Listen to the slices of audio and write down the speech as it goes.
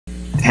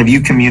Have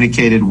you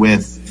communicated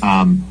with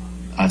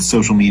a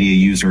social media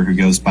user who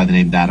goes by the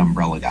name That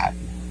Umbrella Guy?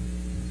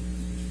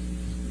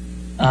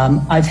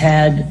 I've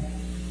had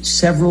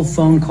several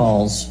phone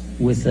calls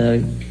with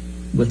the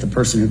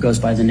person who goes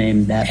by the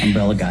name That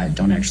Umbrella Guy. I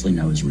don't actually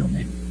know his real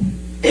name.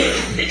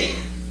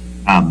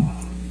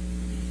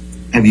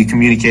 Have you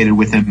communicated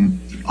with him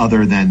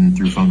other than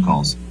through phone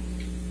calls?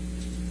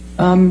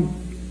 I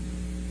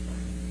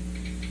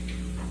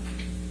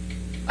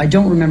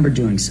don't remember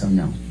doing so,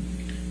 no.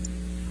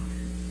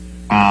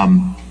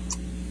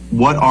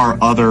 What are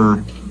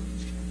other,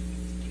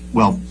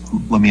 well,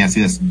 let me ask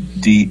you this.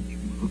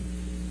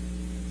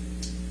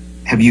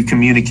 Have you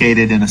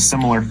communicated in a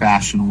similar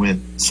fashion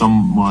with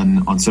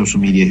someone on social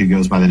media who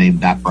goes by the name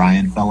That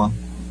Brian Fella?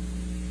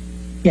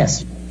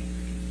 Yes.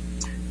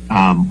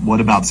 What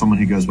about someone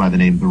who goes by the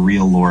name The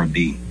Real Laura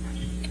B?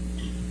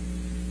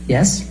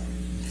 Yes.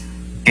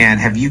 And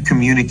have you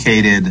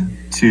communicated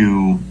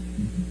to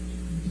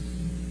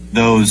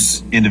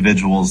those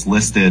individuals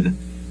listed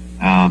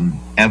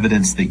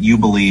evidence that you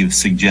believe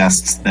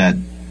suggests that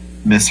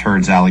Miss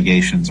Heard's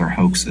allegations are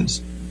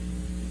hoaxes?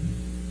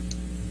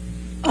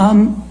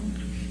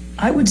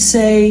 I would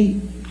say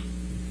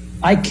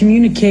I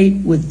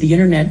communicate with the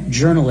internet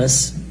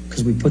journalists,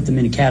 because we put them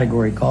in a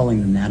category calling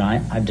them that.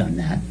 I've done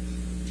that.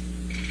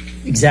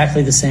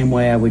 Exactly the same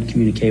way I would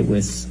communicate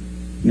with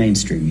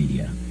mainstream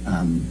media.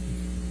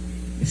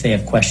 If they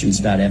have questions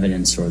about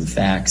evidence or the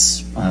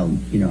facts, I'll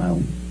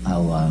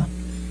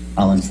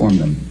inform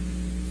them.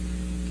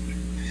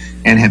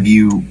 And have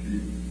you,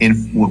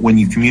 when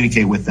you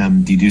communicate with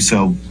them, do you do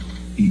so?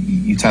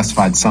 You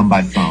testified some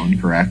by phone,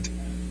 correct?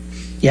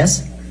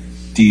 Yes.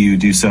 Do you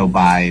do so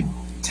by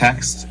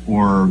text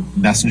or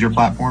messenger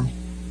platform?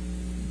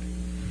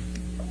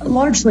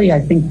 Largely, I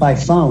think by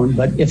phone.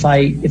 But if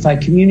I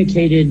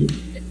communicated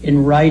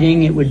in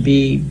writing, it would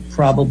be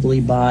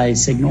probably by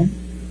Signal.